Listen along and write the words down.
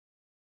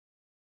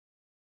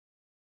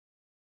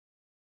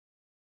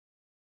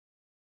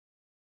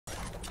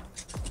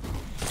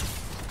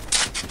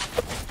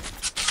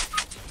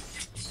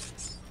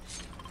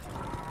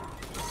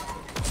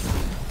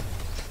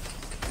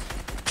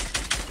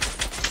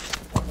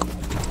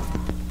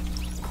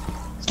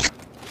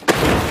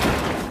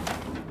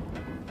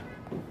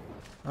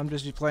I'm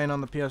just playing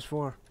on the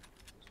PS4.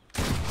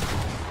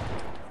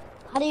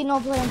 How do you know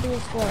play on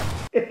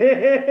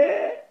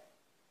PS4?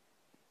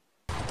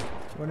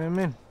 What do you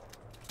mean?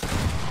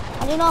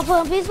 How do you know play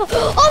on PS4?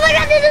 Oh my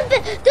god,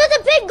 there's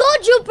a pink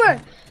gold trooper!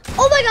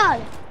 Oh my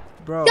god!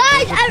 Bro,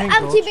 guys,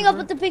 I'm teaming up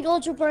with the pink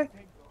gold trooper.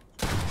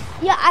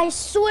 Yeah, I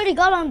swear to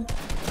God, I'm...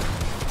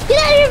 Get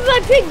out of here with my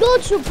pink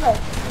gold trooper!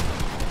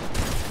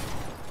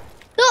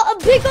 No,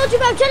 pink gold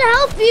trooper, I'm trying to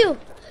help you!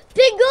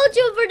 Pink gold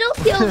trooper, don't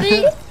kill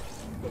me!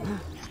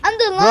 I'm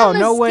the llama. Bro,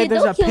 no way, kid.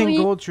 there's Don't a pink me.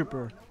 gold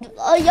trooper.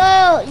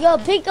 Oh, yo,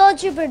 pink gold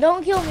trooper,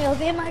 don't kill me,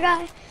 okay, my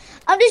guy?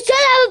 I'm just trying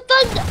to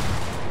have fun.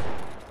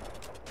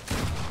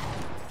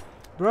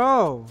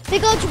 Bro.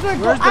 Pink gold trooper,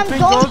 Where's the pink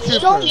gold trooper?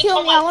 Don't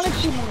kill me, I want to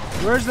kill you.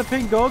 Where's the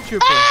pink gold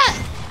trooper?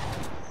 Ah!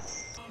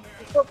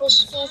 Purple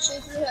skull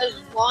trooper has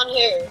blonde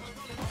hair.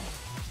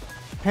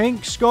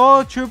 Pink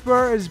skull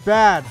trooper is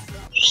bad.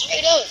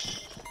 Straight up.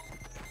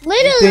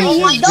 Literally,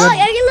 He he's not. I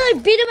can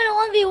literally beat him in a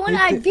 1v1.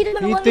 I beat him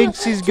in a 1v1. He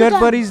thinks he's good,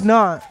 but he's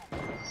not.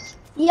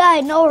 Yeah,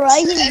 I know,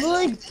 right?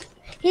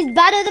 He's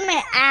better than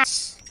my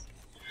ass.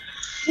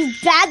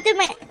 He's bad than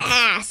my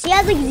ass. He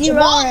has like 0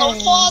 Jamal, don't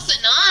range. fall off the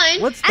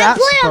 9. What's I that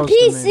play on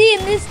supposed to mean? PC,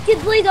 and this kid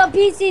plays on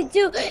PC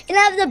too, and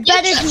I have the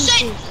better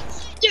PC.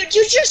 Dude,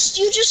 you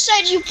just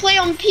said you play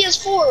on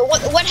PS4.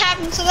 What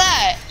happened to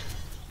that?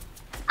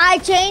 I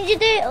changed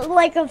it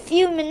like a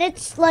few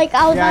minutes, like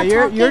I was not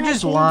talking. You're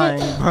just lying,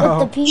 bro.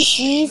 With the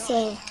PC,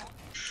 so.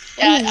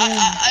 Yeah,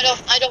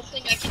 I don't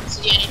think I can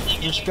see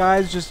anything. This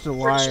guy's just a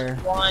liar.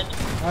 Blind.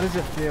 How does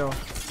it feel?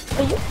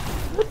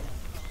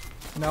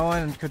 No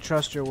one could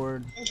trust your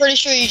word. I'm pretty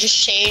sure you just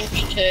changed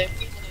to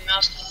keyboard and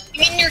mouse.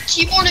 You mean your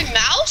keyboard and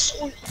mouse?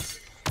 Or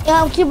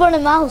Yeah, I'm keyboard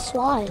and mouse.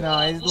 Why? No,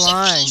 he's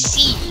lying.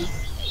 PC.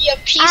 Yeah,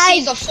 PC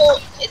is a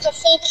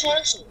full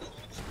console.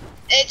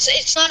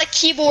 It's not a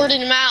keyboard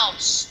and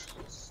mouse.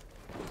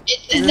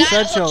 You're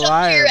such a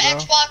liar, your bro.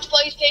 Xbox,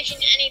 PlayStation,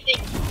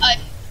 anything.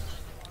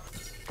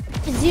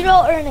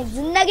 0 earnings,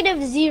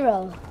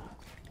 -0.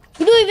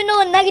 You don't even know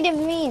what negative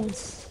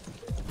means.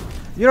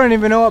 You don't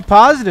even know what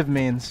positive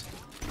means.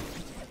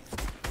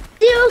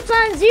 0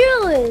 times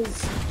 0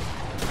 is.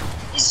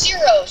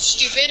 0,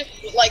 stupid.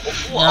 Like,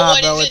 Nah,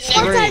 what bro, is it's it?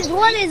 1 3. times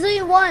 1 is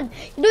literally 1.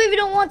 You don't even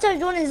know 1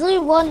 times 1 is literally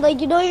 1.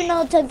 Like, you don't even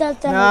know 10 times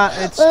 10. Nah,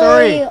 it's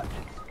 3.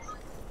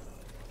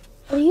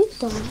 What are you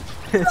doing?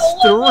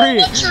 It's Bro, 3.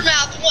 what's your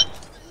mouth?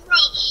 Bro,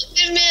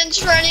 this man's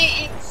trying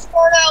to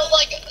start out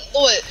like,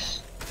 what?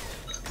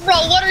 Bro,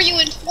 what are you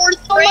in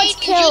 4th grade? You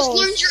just kills.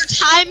 learned your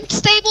time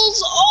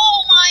stables?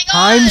 Oh my god!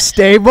 Time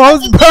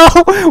stables, bro?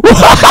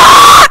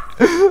 What?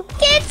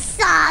 It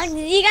sucks.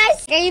 You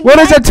guys. What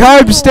is a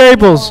time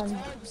stables?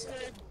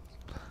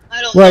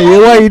 I don't What,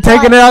 know. you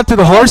taking it out to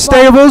the horse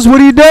stables? What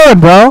are you doing,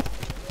 bro?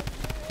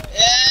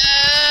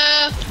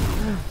 Yeah.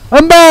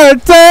 I'm about to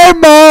take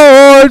my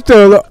horse to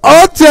the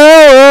old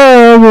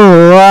town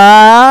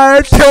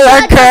ride till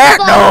I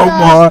can't no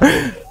more.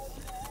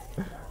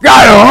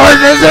 Got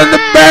horses in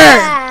the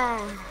back.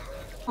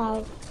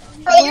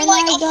 Bro, you're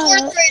like a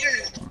 4th grader.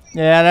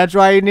 Yeah, that's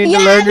why you need to Yeah,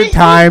 learn your this is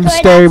time good,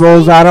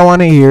 stables. I don't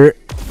want to hear it.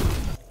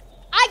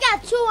 I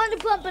got 200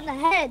 pump in the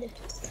head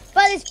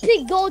by this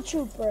big gold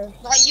trooper.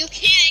 Bro, you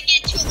can't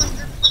get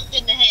 200 pumped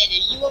in the head.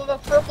 You have a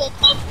purple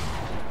pump.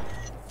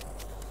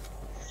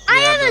 I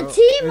have a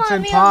team It's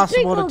on me.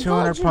 impossible to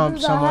 200 pump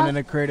someone in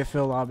a creative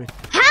field lobby.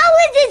 How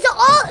is this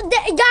all?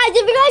 Guys,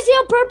 if you guys see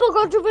a purple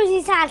gold trooper,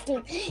 he's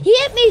hacking. He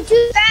hit me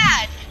too.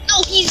 Bad.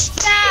 No, he's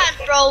bad,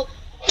 bro.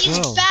 He's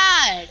Bro.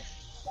 bad.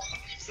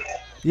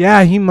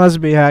 Yeah, he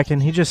must be hacking.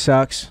 He just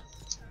sucks.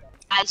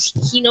 Guys,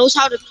 he knows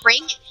how to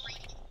crank.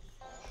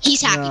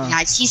 He's hacking, No.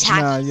 guys. He's No,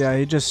 hacking. yeah,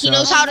 he just He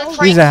knows sucks. how to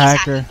crank. He's a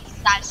hacker.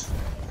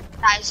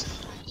 Guys,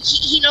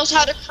 he knows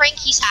how to crank.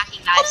 He's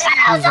hacking, guys.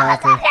 He's a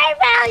hacker.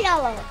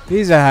 Yellow.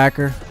 He's a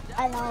hacker.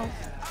 I know.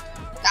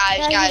 Guys,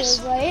 Yeah, he guys,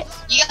 is, right?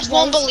 you guys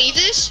won't believe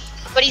this,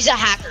 but he's a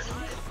hacker.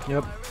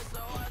 Yep.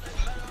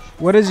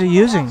 What is he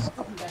using?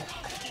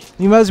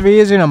 He must be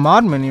using a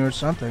mod menu or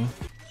something.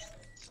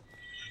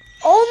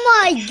 Oh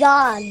my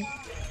god.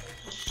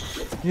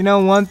 You know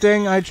one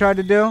thing I tried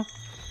to do?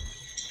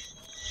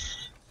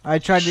 I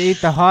tried to eat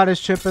the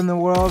hottest chip in the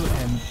world,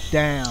 and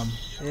damn,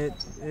 it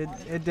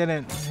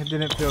didn't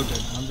feel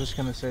good. I'm just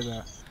gonna say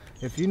that.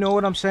 If you know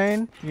what I'm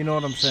saying, you know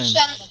what I'm saying.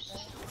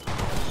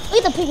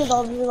 Look at the pig is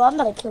all blue. I'm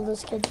gonna kill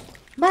this kid.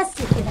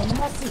 Messy kid, I'm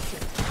messy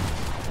kid.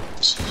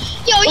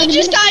 Yo, he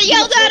just got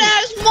yelled at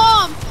his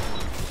mom.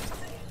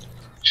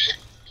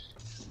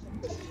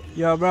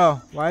 Yo,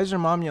 bro, why is your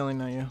mom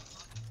yelling at you?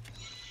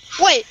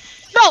 Wait,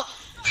 bro,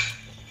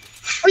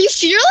 are you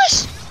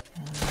fearless?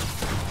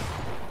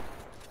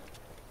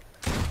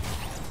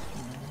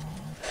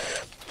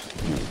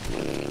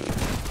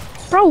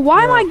 Bro,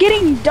 why am I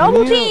getting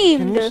double teamed?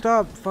 Can you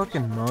stop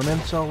fucking moaning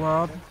so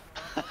loud?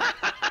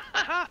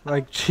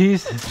 Like,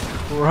 Jesus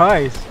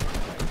Christ.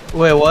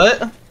 Wait,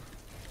 what?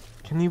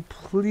 Can you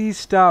please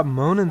stop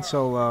moaning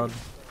so loud?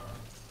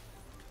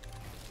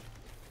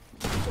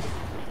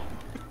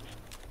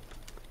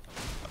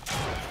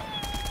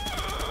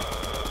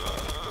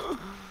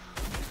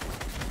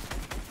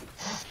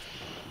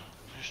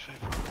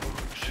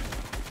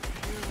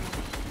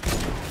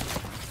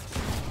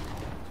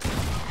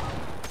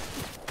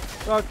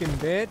 Fucking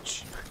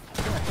bitch.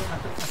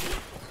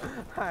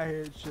 I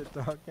hate shit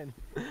talking,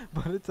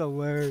 but it's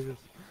hilarious.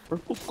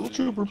 Purple skull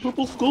trooper,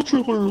 purple skull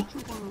trooper.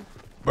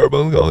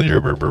 Purple skull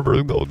trooper,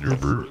 purple skull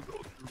trooper.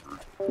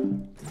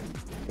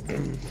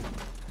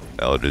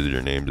 Alex, is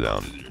your name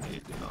down?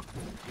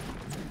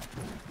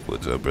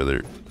 What's up,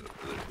 brother?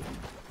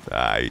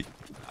 Hi.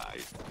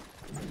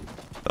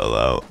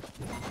 Hello.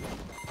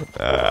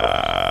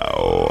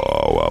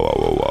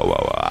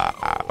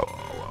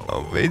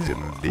 I'm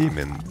facing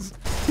demons.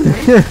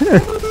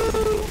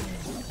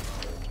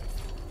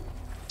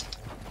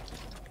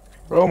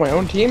 Bro, my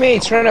own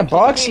teammate's trying to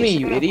box me,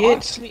 you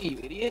idiot.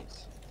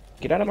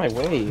 Get out of my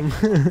way.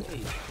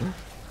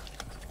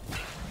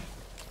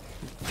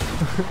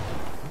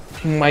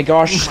 Oh my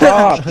gosh,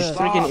 stop! You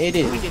freaking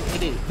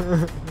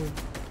idiot.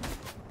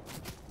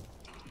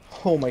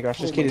 Oh my gosh,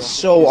 this kid is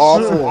so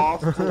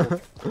awful.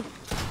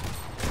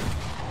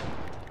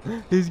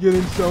 He's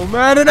getting so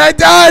mad and I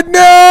died!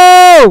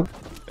 No!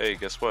 Hey,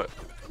 guess what?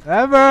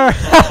 Ever!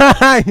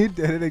 You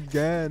did it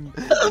again.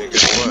 Hey,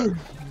 guess what?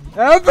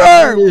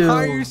 Ever!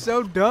 Why are you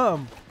so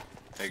dumb?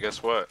 Hey,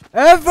 guess what?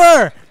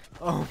 Ever!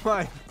 Oh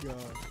my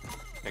god.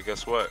 Hey,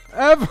 guess what?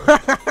 Ever!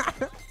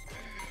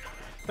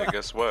 Hey,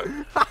 guess what?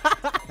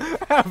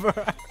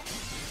 Ever!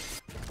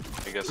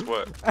 Hey, guess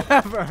what?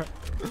 Ever!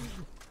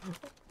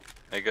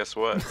 Hey, guess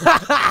what?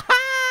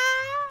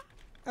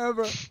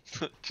 Ever!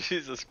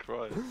 Jesus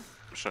Christ. I'm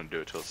just trying to do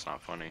it till it's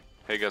not funny.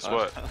 Hey, guess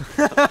what?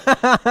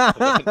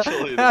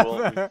 Eventually it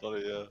won't be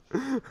funny,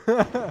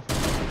 yeah.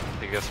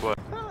 Hey, guess what?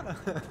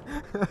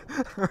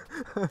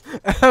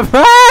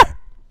 Ever!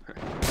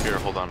 Here,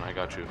 hold on, I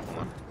got you. Hold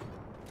on.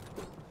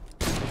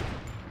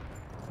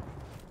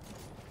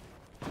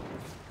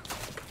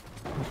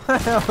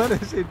 What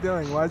is he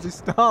doing? Why is he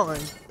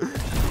stalling?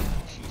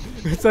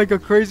 It's like a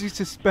crazy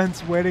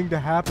suspense waiting to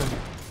happen.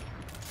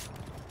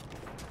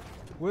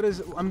 What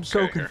is? I'm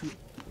so confused.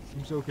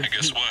 I'm so confused.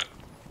 Hey, guess what?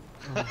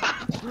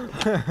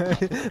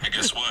 Hey,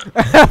 guess what?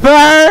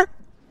 Ever!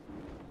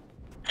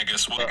 Hey,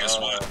 guess what? Hey, guess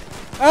what?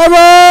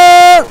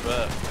 Ever!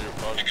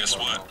 Hey, guess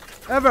what?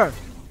 Ever!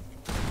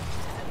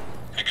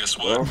 Hey, guess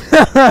what?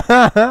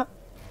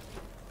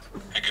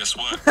 Hey, guess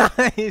what?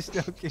 He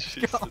still keeps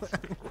going.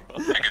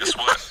 Hey, guess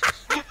what?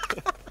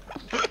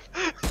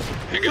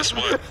 Hey, guess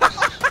what?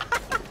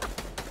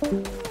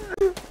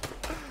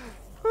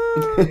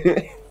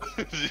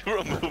 You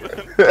remove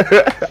it?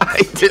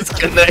 I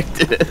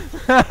disconnected.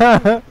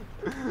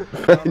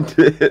 I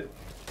did.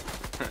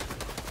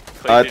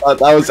 I thought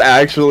that was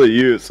actually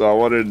you, so I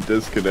wanted to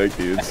disconnect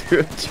you and see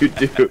what you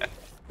do.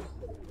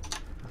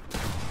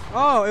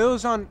 Oh, it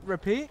was on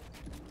repeat?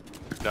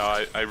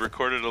 No, I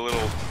recorded a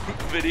little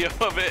video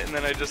of it, and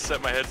then I just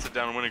set my headset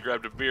down and went and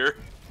grabbed a beer.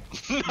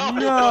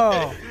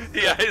 No!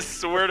 Yeah, I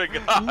swear to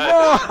God.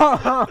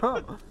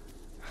 No!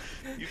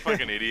 You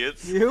fucking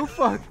idiots. You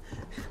fuck.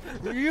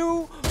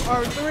 You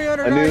are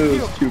 300 I knew IQ.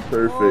 it was too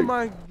perfect. Oh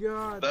my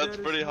god. That's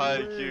that pretty is high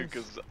hilarious. IQ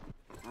because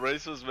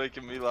Race was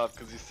making me laugh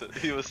because he said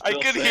he was. I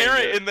Still could saying hear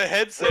it in the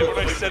headset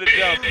when I set it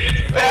down.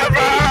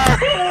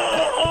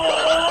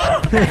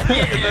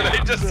 And then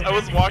I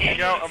was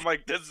walking out. I'm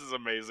like, this is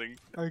amazing.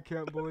 I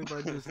can't believe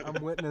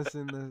I'm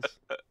witnessing this.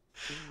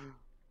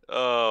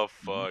 Oh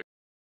fuck.